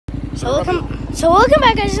welcome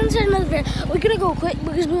back, guys. Into another video. We're gonna go quick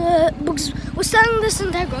because we're starting this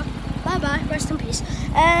integra. Bye bye, rest in peace.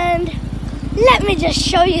 And let me just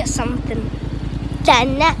show you something.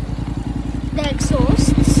 The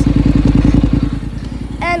exhausts,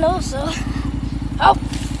 and also,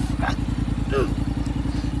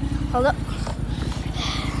 hold up.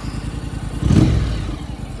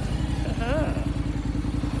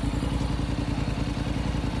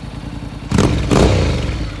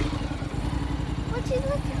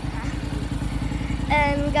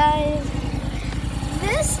 And guys,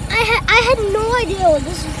 this I had no idea what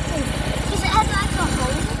this was for, because it had like a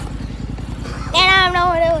hole, and I don't know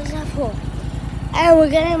what it was for. And we're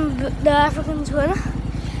getting the African Twin.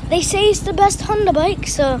 They say it's the best Honda bike,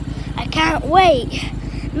 so I can't wait.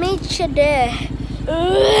 Meet you there.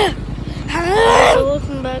 So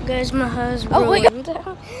welcome back, guys. My hair's ruined,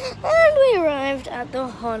 and we arrived at the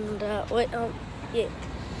Honda. Yeah,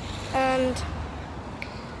 and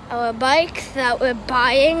our bike that we're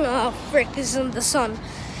buying, oh frick, is in the sun.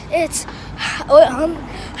 It's hallelujah,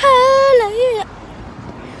 hallelujah.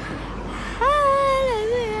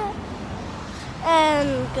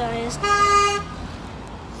 And guys,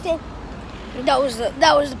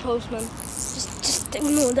 that was the postman. Just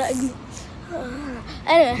ignore that.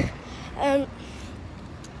 Anyway, I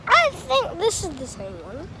think this is the same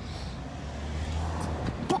one.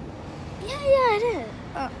 But yeah, it is.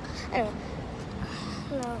 Anyway.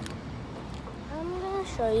 No, I'm gonna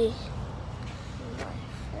show you my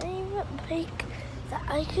favorite bike that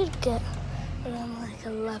I could get when I'm like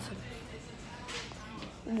 11.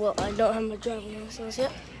 Well, I don't have my driving license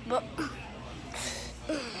yet, but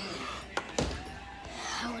I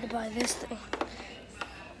would buy this thing.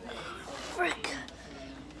 Frick.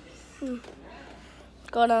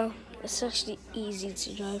 God, it's actually easy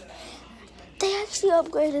to drive. They actually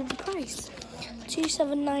upgraded the price.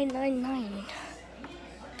 27999.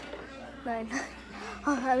 I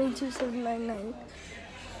mean 2799.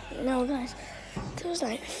 No, guys, there's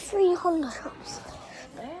like 3 Honda shops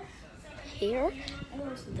there, here, and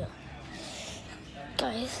also there.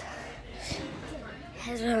 Guys,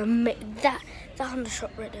 has that Honda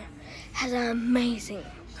shop right there has an amazing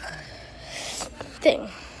thing.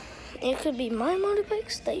 It could be my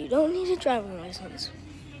motorbikes that you don't need a driving license,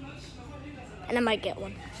 and I might get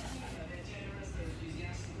one.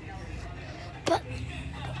 But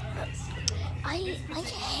I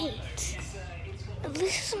hate,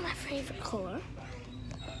 this is my favorite color.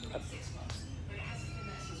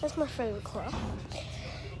 That's my favorite color.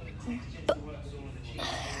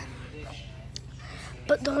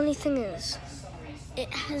 But the only thing is,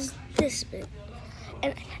 it has this bit,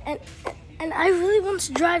 and I really want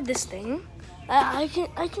to drive this thing. I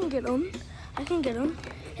can get on.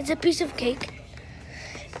 It's a piece of cake.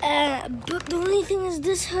 But the only thing is,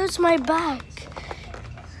 this hurts my back.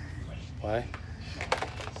 Why?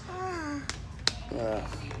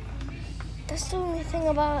 That's the only thing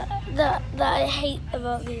about that I hate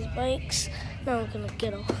about these bikes. Now I'm gonna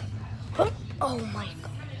get off. Oh my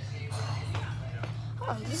god!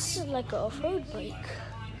 Oh, this is like an off-road bike.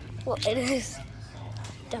 Well, it is.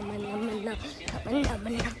 We're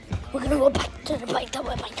gonna go back to the bike that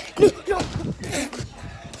we're buying. No.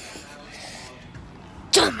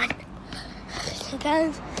 Damn it!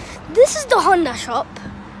 Guys, this is the Honda shop.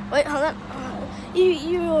 Wait, hold on.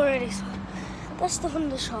 You already saw. That's the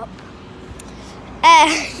Honda shop.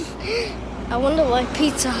 I wonder why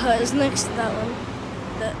Pizza Hut is next to that one.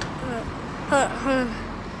 Hold on.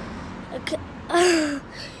 Okay.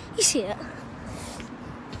 You see it?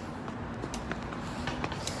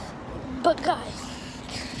 But guys,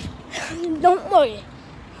 don't worry.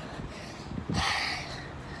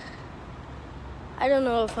 I don't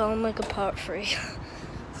know if I'll make a part 3.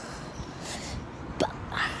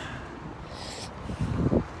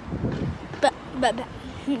 But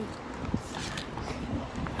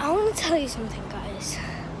I want to tell you something, guys.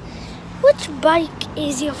 Which bike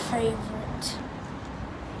is your favorite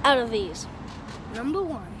out of these? Number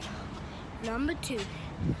 1, number 2,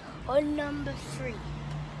 or number 3?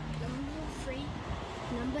 Number 3,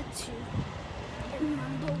 number 2, and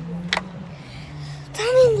number 1.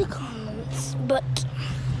 Tell me in the comments. But,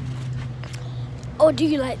 or do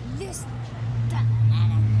you like this?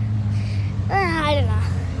 I don't know.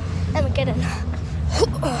 Let me get in.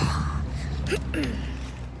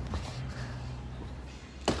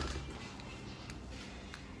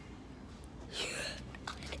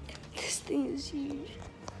 This thing is huge.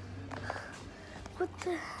 What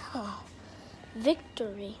the hell?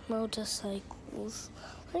 Victory motorcycles.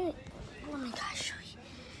 Let me show you.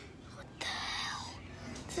 What the hell?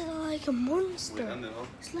 It's like a monster.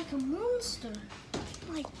 It's like a monster.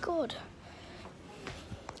 my god.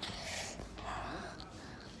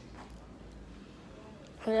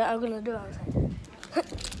 Yeah, I'm gonna do it outside.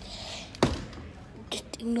 Just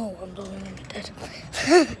ignore what I'm doing when you're dead.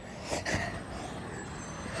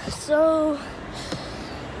 So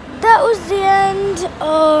that was the end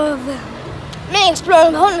of me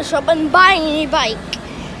exploring the Honda shop and buying a new bike.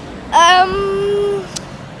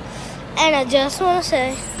 And I just want to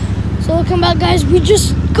say, so welcome back, guys. We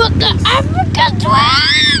just got the African twin.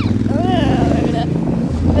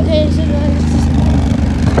 Okay, so guys,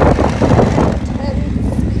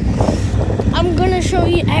 I'm gonna show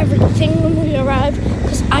you everything when we arrive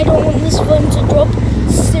because I don't want this phone to drop.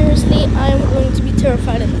 Seriously, I am going to be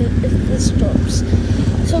terrified if this drops.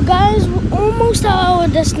 So guys, we're almost at our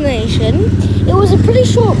destination. It was a pretty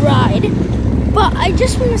short ride, but I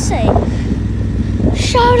just want to say,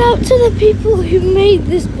 shout out to the people who made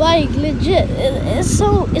this bike. Legit, it's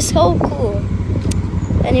so cool.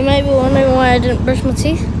 And you might be wondering why I didn't brush my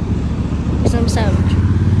teeth, because I'm savage.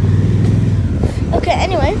 Okay,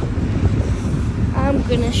 anyway, I'm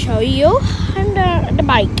gonna show you the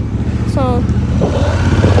bike. So,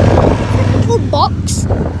 little box.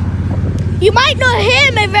 You might not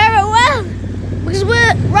hear me very well because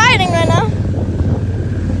we're riding right now.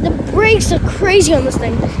 The brakes are crazy on this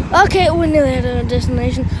thing. Okay, we're nearly at our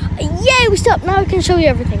destination. Yay, we stopped. Now I can show you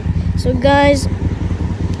everything. So guys,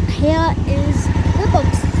 here is the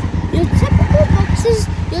boxes. Your typical boxes,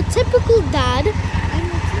 your typical dad,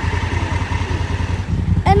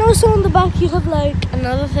 and also on the back you have like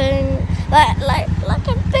another thing, like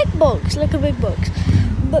a big box,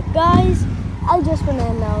 But guys, I just want to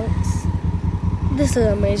announce, this is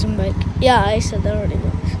an amazing bike. Yeah, I said that already. I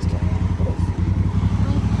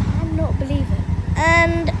cannot believe it.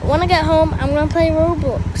 And when I get home, I'm gonna play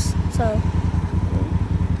Roblox. So,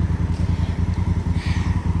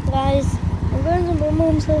 guys, I'm going to my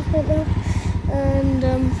mom's house right now, and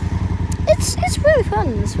it's really fun.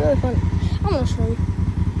 It's really fun. I'm gonna show you.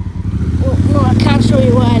 Well, no, I can't show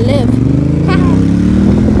you where I live.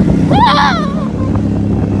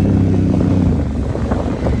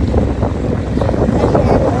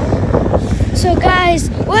 So guys,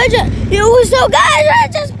 we're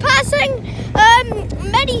just passing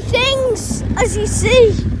many things, as you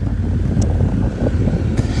see,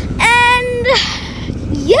 and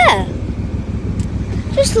yeah,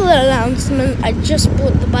 just a little announcement. I just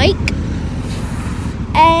bought the bike,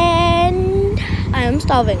 and I am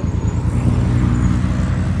starving.